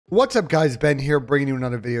What's up, guys? Ben here, bringing you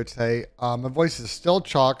another video today. My voice is still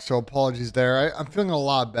chalk, so apologies there. I'm feeling a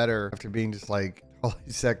lot better after being just like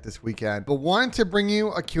totally sick this weekend, but wanted to bring you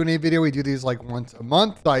a Q&A video. We do these like once a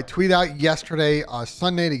month. So I tweeted out yesterday,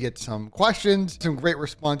 Sunday, to get some questions, some great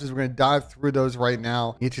responses. We're going to dive through those right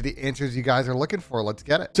now, get you the answers you guys are looking for. Let's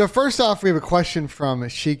get it. So first off, we have a question from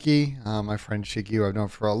Shiki, my friend Shiki, who I've known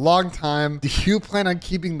for a long time. Do you plan on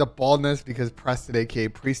keeping the baldness? Because Preston, aka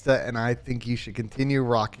Priesta, and I think you should continue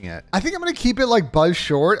rocking it. I think I'm going to keep it like buzz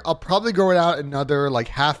short. I'll probably grow it out another like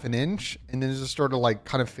half an inch and then just sort of like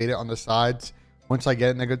kind of fade it on the sides once I get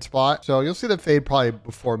it in a good spot. So you'll see the fade probably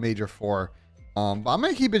before major 4. But I'm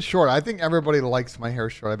going to keep it short. I think everybody likes my hair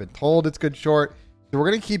short. I've been told it's good short. So we're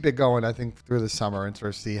going to keep it going, I think, through the summer and sort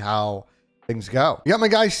of see how things go. You got my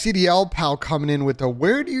guy CDL pal coming in with the,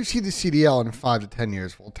 where do you see the CDL in 5 to 10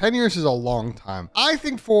 years? Well, 10 years is a long time. I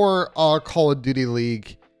think for Call of Duty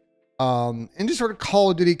League, and just sort of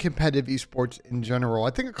Call of Duty competitive esports in general, I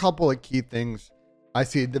think a couple of key things I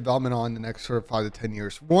see a development on the next sort of 5 to 10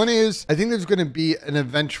 years. One is, I think there's going to be an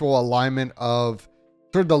eventual alignment of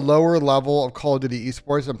sort of the lower level of Call of Duty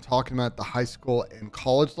esports. I'm talking about the high school and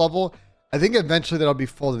college level. I think eventually that'll be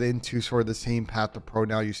folded into sort of the same path to pro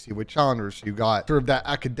now you see with challengers. So you got sort of that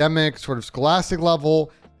academic, sort of scholastic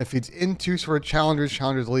level that feeds into sort of challengers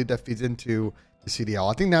elite that feeds into the CDL.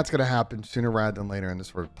 I think that's going to happen sooner rather than later in this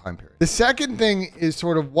sort of time period. The second thing is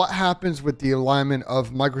sort of what happens with the alignment of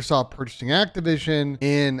Microsoft purchasing Activision,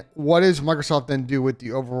 and what does Microsoft then do with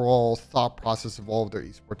the overall thought process of all of their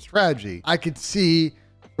esports strategy. I could see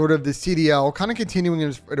sort of the CDL kind of continuing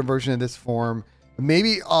in a version of this form,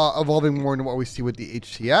 maybe evolving more into what we see with the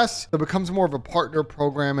HTS. So it becomes more of a partner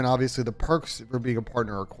program, and obviously the perks for being a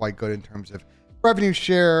partner are quite good in terms of revenue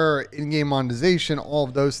share, in-game monetization, all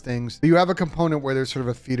of those things. But you have a component where there's sort of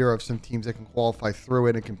a feeder of some teams that can qualify through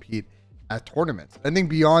it and compete at tournaments. I think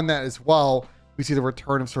beyond that as well, we see the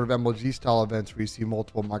return of sort of MLG style events where you see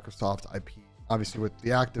multiple Microsoft IP, obviously with the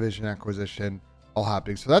Activision acquisition all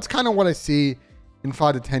happening. So that's kind of what I see in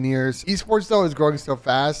 5 to 10 years. Esports though is growing so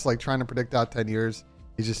fast, like trying to predict out 10 years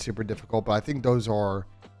is just super difficult. But I think those are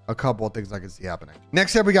a couple of things I can see happening.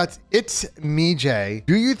 Next up, we got It's Me Jay.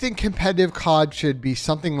 Do you think competitive COD should be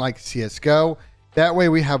something like CSGO? That way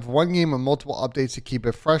we have one game with multiple updates to keep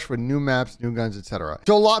it fresh with new maps, new guns, etc.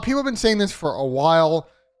 So a lot of people have been saying this for a while.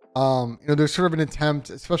 You know, there's sort of an attempt,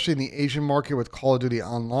 especially in the Asian market with Call of Duty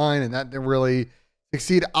Online, and that didn't really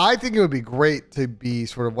succeed. I think it would be great to be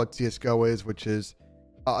sort of what CSGO is, which is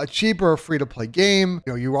a cheaper free-to-play game.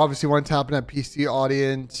 You know, you obviously want to tap in that PC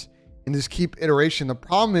audience and just keep iteration. The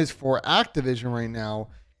problem is for Activision right now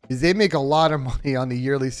is they make a lot of money on the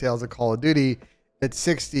yearly sales of Call of Duty at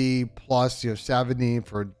 60 plus, you know, 70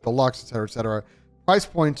 for deluxe, et cetera, price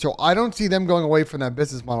point. So I don't see them going away from that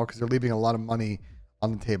business model because they're leaving a lot of money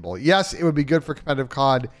on the table. Yes, it would be good for competitive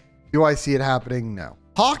COD. Do I see it happening? No.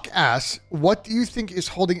 Hawk asks, what do you think is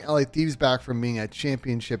holding LA Thieves back from being a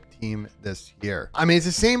championship team this year? I mean, it's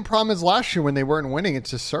the same problem as last year when they weren't winning.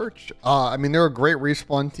 It's a search. I mean, they're a great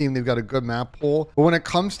respawn team. They've got a good map pool. But when it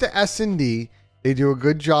comes to S&D, they do a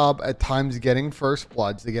good job at times getting first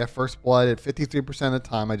bloods. They get first blood at 53% of the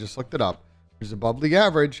time. I just looked it up, which is above league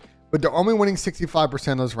average. But they're only winning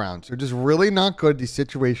 65% of those rounds. They're just really not good at these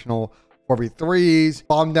situational 4v3s,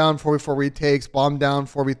 bomb down 4v4 retakes, bomb down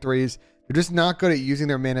 4v3s. They're just not good at using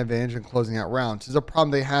their man advantage and closing out rounds. This is a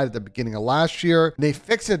problem they had at the beginning of last year. They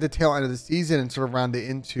fixed it at the tail end of the season and sort of rounded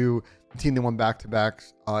into the team that won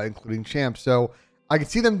back-to-backs, including champs. So I can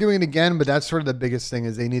see them doing it again, but that's sort of the biggest thing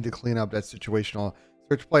is they need to clean up that situational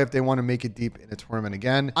search play if they want to make it deep in a tournament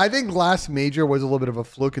again. I think last major was a little bit of a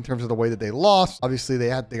fluke in terms of the way that they lost. Obviously, they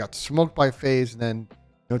got smoked by FaZe, and then, you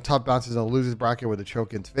know, tough bounces in the losers bracket with a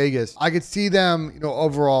choke against Vegas. I could see them, you know,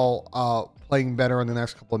 overall playing better in the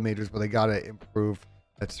next couple of majors, but they got to improve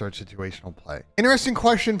that search situational play. Interesting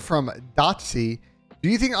question from Dotsy. Do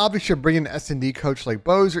you think Obvi should bring an S&D coach like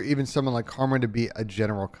Bose or even someone like Karma to be a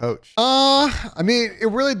general coach? I mean,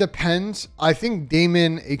 it really depends. I think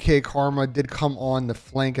Damon, aka Karma, did come on the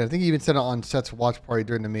flank. I think he even said it on Seth's watch party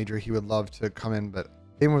during the major. He would love to come in, but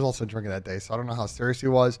Damon was also drinking that day, so I don't know how serious he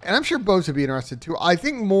was. And I'm sure Bose would be interested too. I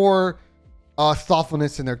think more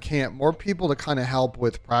thoughtfulness in their camp, more people to kind of help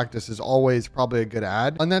with practice is always probably a good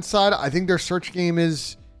add. On that side, I think their search game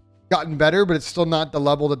is gotten better, but it's still not the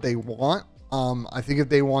level that they want. I think if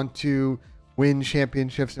they want to win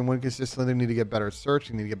championships and win consistently, they need to get better search,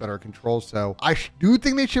 they need to get better control. So I do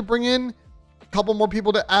think they should bring in a couple more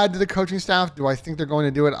people to add to the coaching staff. Do I think they're going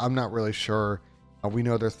to do it? I'm not really sure. We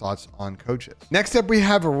know their thoughts on coaches. Next up, we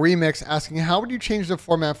have a Remix asking, how would you change the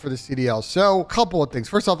format for the CDL? So a couple of things.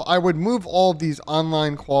 First off, I would move all of these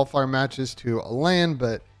online qualifier matches to a LAN,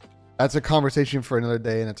 but That's a conversation for another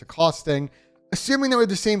day, and it's a cost thing. Assuming that we have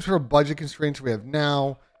the same sort of budget constraints we have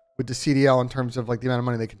now with the CDL in terms of like the amount of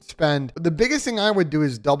money they can spend. The biggest thing I would do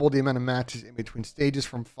is double the amount of matches in between stages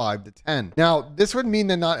from 5 to 10. Now, this would mean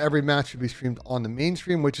that not every match should be streamed on the main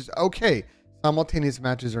stream, which is okay. Simultaneous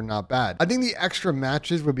matches are not bad. I think the extra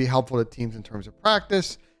matches would be helpful to teams in terms of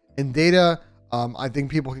practice and data. I think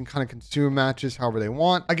people can kind of consume matches however they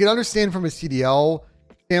want. I can understand from a CDL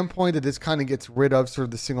standpoint that this kind of gets rid of sort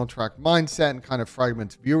of the single track mindset and kind of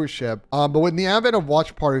fragments viewership. But with the advent of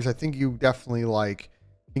watch parties, I think you definitely like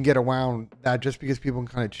can get around that just because people can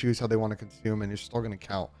kind of choose how they want to consume, and you're still going to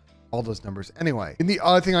count all those numbers anyway. And the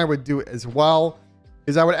other thing I would do as well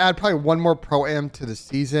is I would add probably one more pro-am to the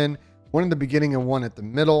season, one in the beginning and one at the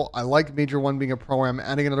middle. I like Major 1 being a pro-am.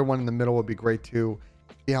 Adding another one in the middle would be great too.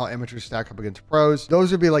 See how amateurs stack up against pros.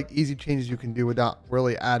 Those would be like easy changes you can do without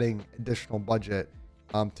really adding additional budget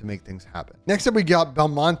to make things happen. Next up, we got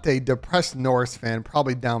Belmonte, depressed Norris fan,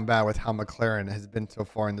 probably down bad with how McLaren has been so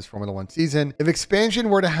far in this Formula 1 season. If expansion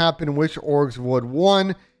were to happen, which orgs would,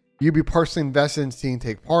 1, you be personally invested in seeing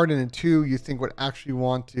take part in, and 2, you think would actually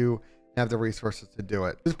want to have the resources to do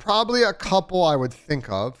it? There's probably a couple I would think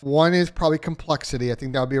of. One is probably complexity. I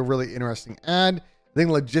think that would be a really interesting ad. I think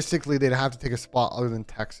logistically they'd have to take a spot other than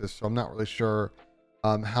Texas, so I'm not really sure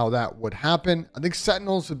how that would happen. I think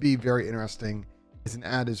Sentinels would be very interesting as an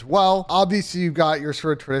ad as well. Obviously, you've got your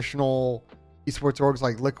sort of traditional esports orgs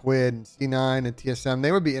like Liquid and C9 and TSM.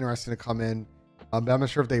 They would be interesting to come in, but I'm not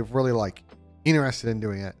sure if they're really like interested in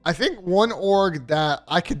doing it. I think one org that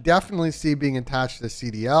I could definitely see being attached to the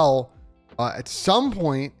CDL at some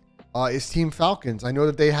point is Team Falcons. I know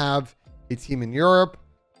that they have a team in Europe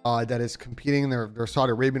that is competing. Their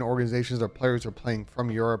Saudi Arabian organizations. Their players are playing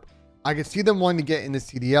from Europe. I could see them wanting to get into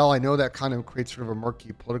CDL. I know that kind of creates sort of a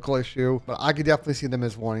murky political issue, but I could definitely see them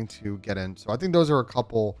as wanting to get in. So I think those are a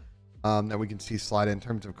couple that we can see slide in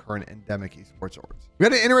terms of current endemic esports orgs. We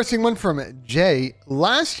had an interesting one from Jay.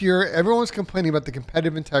 Last year, everyone was complaining about the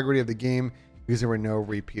competitive integrity of the game because there were no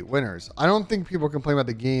repeat winners. I don't think people complain about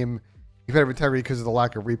the game competitive integrity because of the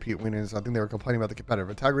lack of repeat winners. I think they were complaining about the competitive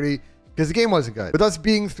integrity because the game wasn't good. With us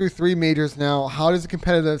being through 3 majors now, how does the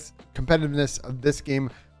competitiveness of this game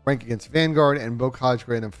rank against Vanguard and Bocage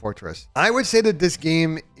greater than Fortress? I would say that this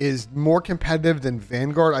game is more competitive than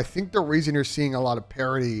Vanguard. I think the reason you're seeing a lot of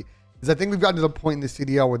parity is I think we've gotten to the point in the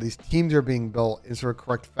CDL where these teams are being built in sort of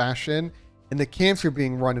correct fashion, and the camps are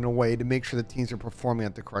being run in a way to make sure the teams are performing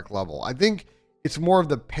at the correct level. I think it's more of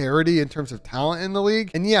the parity in terms of talent in the league.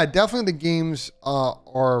 And yeah, definitely the games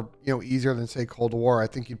are easier than say Cold War. I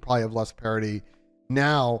think you'd probably have less parity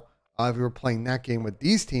now if we were playing that game with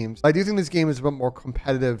these teams. I do think this game is a bit more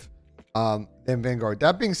competitive than Vanguard.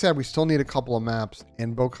 That being said, we still need a couple of maps,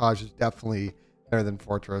 and Bocage is definitely better than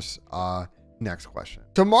Fortress. Next question.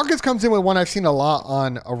 So Marcus comes in with one I've seen a lot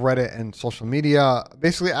on Reddit and social media,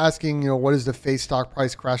 basically asking, what does the FaZe stock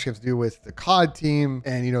price crash have to do with the COD team?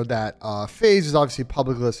 And that FaZe is obviously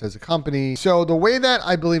publicly listed as a company. So the way that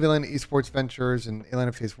I believe Atlanta Esports Ventures and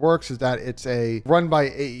Atlanta FaZe works is that it's run by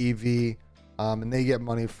AEV. And they get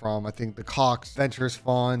money from, I think, the Cox Ventures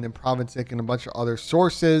Fund and Province Inc. and a bunch of other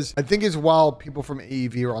sources. I think as well, people from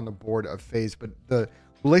AEV are on the board of FaZe, but the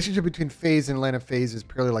relationship between FaZe and Atlanta FaZe is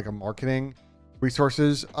purely like a marketing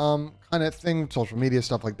resources kind of thing, social media,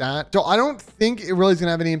 stuff like that. So I don't think it really is going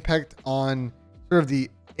to have any impact on sort of the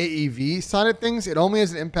AEV side of things. It only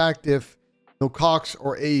has an impact if Cox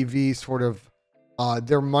or AEV sort of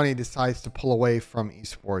their money decides to pull away from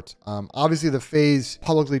esports. Obviously, the FaZe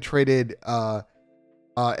publicly traded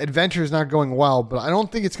adventure is not going well, but I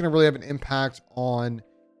don't think it's going to really have an impact on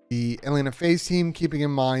the Atlanta FaZe team, keeping in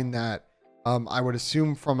mind that I would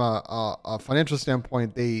assume from a financial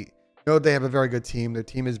standpoint, they know they have a very good team. Their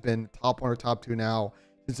team has been top 1 or top 2 now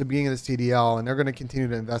since the beginning of the CDL, and they're going to continue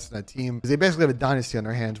to invest in that team because they basically have a dynasty on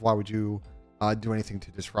their hands. Why would you do anything to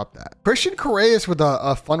disrupt that? Christian Correas with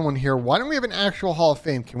a fun one here. Why don't we have an actual Hall of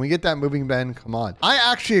Fame? Can we get that moving, Ben? Come on. I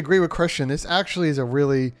actually agree with Christian. This actually is a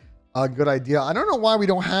really good idea. I don't know why we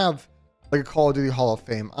don't have like a Call of Duty Hall of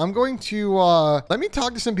Fame. I'm going to let me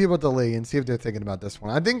talk to some people at the league and see if they're thinking about this one.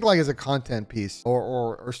 I think like as a content piece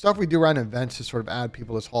or stuff we do around events to sort of add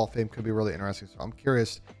people to this Hall of Fame could be really interesting. So I'm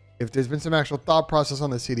curious if there's been some actual thought process on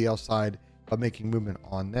the CDL side of making movement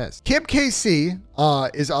on this. Kip KC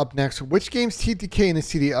is up next. Which games TTK in the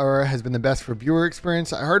CDL era has been the best for viewer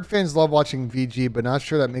experience? I heard fans love watching VG, but not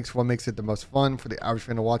sure that makes it the most fun for the average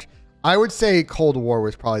fan to watch. I would say Cold War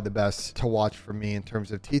was probably the best to watch for me in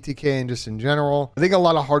terms of TTK and just in general. I think a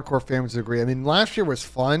lot of hardcore fans agree. I mean, last year was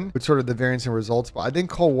fun with sort of the variance in results, but I think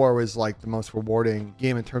Cold War was like the most rewarding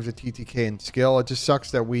game in terms of TTK and skill. It just sucks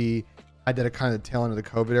that we I did a kind of tail end of the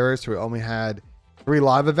COVID era, so we only had 3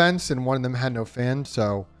 live events and one of them had no fans.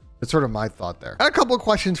 So that's sort of my thought there. Got a couple of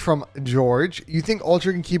questions from George. You think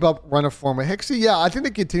Ultra can keep up run of form with Hixie? Yeah, I think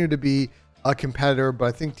they continue to be a competitor, but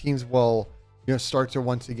I think teams will, start to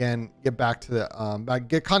once again get back to the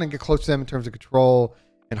get close to them in terms of control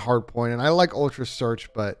and hard point. And I like Ultra Search,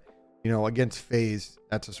 but against FaZe,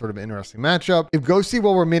 that's a sort of interesting matchup. If Ghosty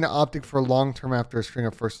will remain at Optic for long term after a string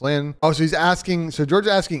of first land. Oh, so he's asking. So George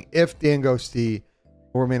is asking if Dan Ghosty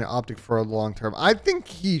will remain at Optic for a long term. I think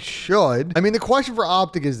he should. I mean, the question for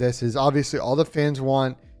Optic is obviously all the fans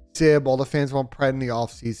want Sib, all the fans want Pred in the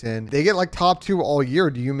offseason. They get like top 2 all year.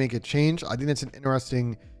 Do you make a change? I think that's an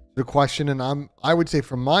interesting question. And I would say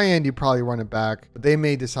from my end, you probably run it back, but they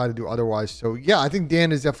may decide to do otherwise. So yeah, I think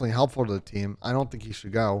Dan is definitely helpful to the team. I don't think he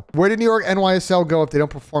should go. Where did New York NYSL go if they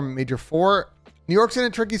don't perform at Major 4? New York's in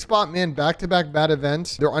a tricky spot, man. Back-to-back bad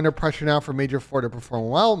events. They're under pressure now for Major 4 to perform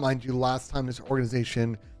well. Mind you, last time this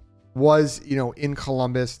organization was, in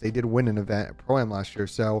Columbus, they did win an event at Pro-Am last year.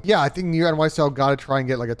 So yeah, I think New York NYSL got to try and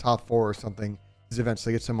get like a top 4 or something these events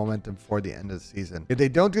to get some momentum for the end of the season. If they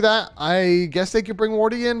don't do that, I guess they could bring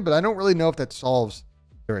Wardy in, but I don't really know if that solves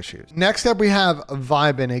their issues. Next up, we have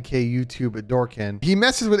Vibin, aka YouTube Dorkin. He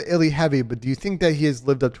messes with Illy heavy, but do you think that he has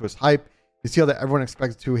lived up to his hype? You see how that everyone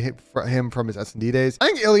expected to hit for him from his S&D days? I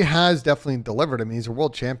think Illy has definitely delivered. I mean, he's a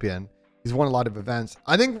world champion. He's won a lot of events.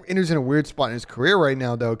 I think Inder's in a weird spot in his career right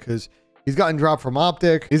now, though, because he's gotten dropped from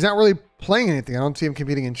Optic. He's not really playing anything. I don't see him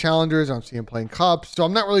competing in challengers. I don't see him playing cups. So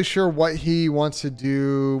I'm not really sure what he wants to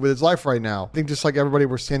do with his life right now. I think just like everybody,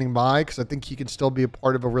 we're standing by because I think he can still be a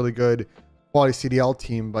part of a really good quality CDL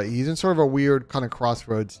team, but he's in sort of a weird kind of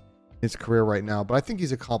crossroads in his career right now. But I think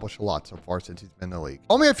he's accomplished a lot so far since he's been in the league.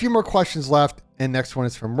 Only a few more questions left. And next one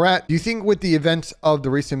is from Rhett. Do you think with the events of the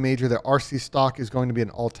recent major that RC stock is going to be an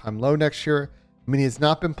all-time low next year? I mean, he has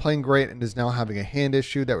not been playing great and is now having a hand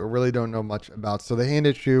issue that we really don't know much about. So the hand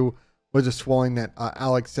issue was a swelling that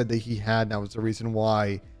Alex said that he had. And that was the reason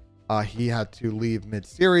why he had to leave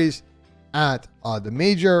mid-series at the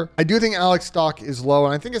major. I do think Alex stock is low,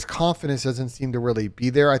 and I think his confidence doesn't seem to really be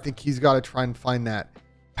there. I think he's got to try and find that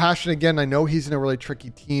passion again. I know he's in a really tricky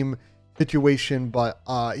team situation, but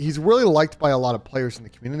he's really liked by a lot of players in the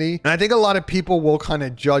community. And I think a lot of people will kind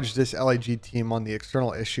of judge this LAG team on the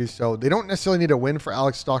external issues. So they don't necessarily need a win for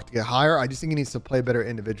Alex stock to get higher. I just think he needs to play better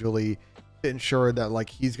individually to ensure that like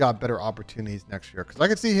he's got better opportunities next year. Because I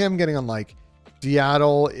could see him getting on like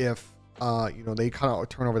Seattle if they kind of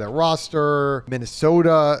turn over that roster.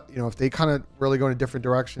 Minnesota, if they kind of really go in a different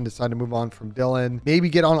direction, decide to move on from Dylan, maybe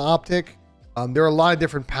get on Optic. There are a lot of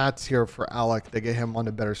different paths here for Alec that get him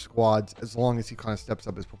onto better squads as long as he kind of steps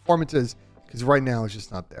up his performances, because right now it's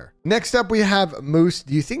just not there. Next up, we have Moose.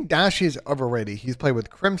 Do you think Dashy is overrated? He's played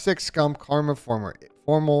with Crimsix, Scum, Karma,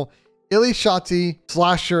 Formal, Illy, Shotzi,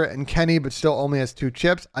 Slasher, and Kenny, but still only has 2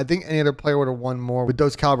 chips. I think any other player would have won more with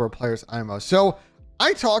those caliber players IMO. So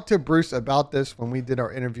I talked to Bruce about this when we did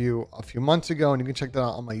our interview a few months ago, and you can check that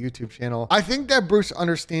out on my YouTube channel. I think that Bruce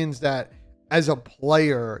understands that as a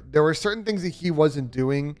player, there were certain things that he wasn't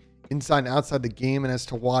doing inside and outside the game, and as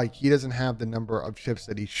to why he doesn't have the number of chips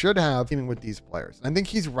that he should have teaming with these players. And I think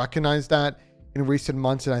he's recognized that in recent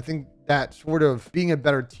months, and I think that sort of being a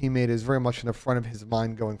better teammate is very much in the front of his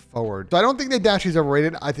mind going forward. So I don't think that Dashy's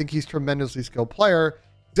overrated. I think he's a tremendously skilled player.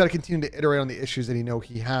 He's got to continue to iterate on the issues that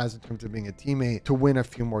he has in terms of being a teammate to win a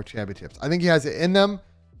few more championships. I think he has it in them.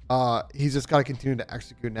 He's just got to continue to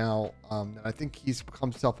execute now. And I think he's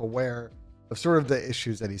become self-aware of sort of the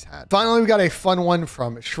issues that he's had. Finally, we got a fun one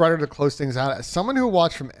from Shredder to close things out. As someone who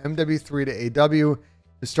watched from MW3 to AW,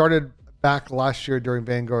 who started back last year during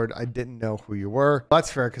Vanguard, I didn't know who you were.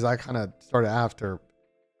 That's fair, because I kind of started after.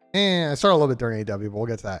 I started a little bit during AW, but we'll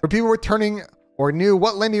get to that. For people returning or new,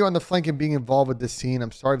 what led you on the flank and being involved with this scene?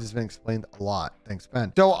 I'm sorry if this has been explained a lot. Thanks,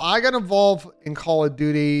 Ben. So I got involved in Call of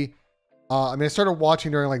Duty. I started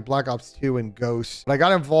watching during like Black Ops 2 and Ghost, but I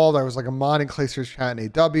got involved. I was like a mod in Clayster's chat in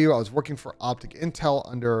AW. I was working for Optic Intel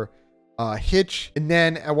under Hitch. And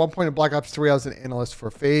then at one point in Black Ops 3, I was an analyst for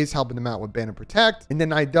FaZe, helping them out with Ban and Protect. And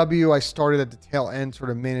then IW, I started at the tail end,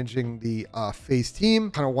 sort of managing the FaZe team.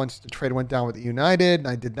 Kind of once the trade went down with United, and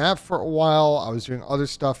I did that for a while. I was doing other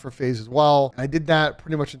stuff for FaZe as well. And I did that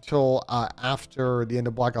pretty much until after the end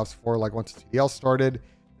of Black Ops 4, like once the CDL started.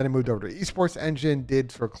 Then I moved over to Esports Engine,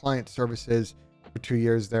 did sort of client services for 2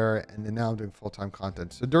 years there, and then now I'm doing full-time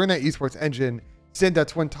content. So during that Esports Engine stint,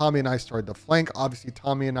 that's when Tommy and I started the flank. Obviously,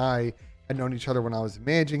 Tommy and I had known each other when I was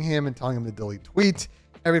managing him and telling him to delete tweets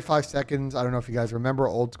every 5 seconds. I don't know if you guys remember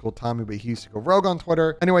old school Tommy, but he used to go rogue on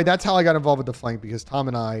Twitter. Anyway, that's how I got involved with the flank, because Tom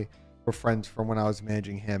and I we're friends from when I was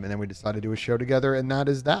managing him, and then we decided to do a show together, and that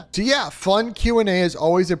is that. So yeah, fun Q&A as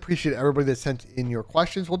always. Appreciate everybody that sent in your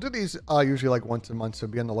questions. We'll do these usually like once a month, so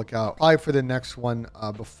be on the lookout probably for the next one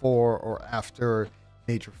before or after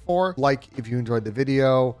Nature 4. Like if you enjoyed the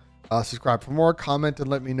video, subscribe for more, comment, and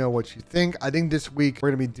let me know what you think. I think this week we're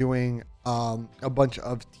going to be doing a bunch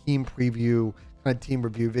of team preview, kind of team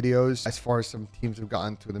review videos as far as some teams have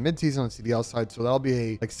gotten through the midseason on CDL side. So that'll be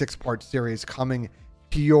a like 6-part series coming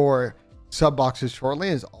to your sub boxes shortly.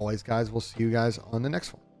 As always, guys, we'll see you guys on the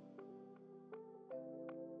next one.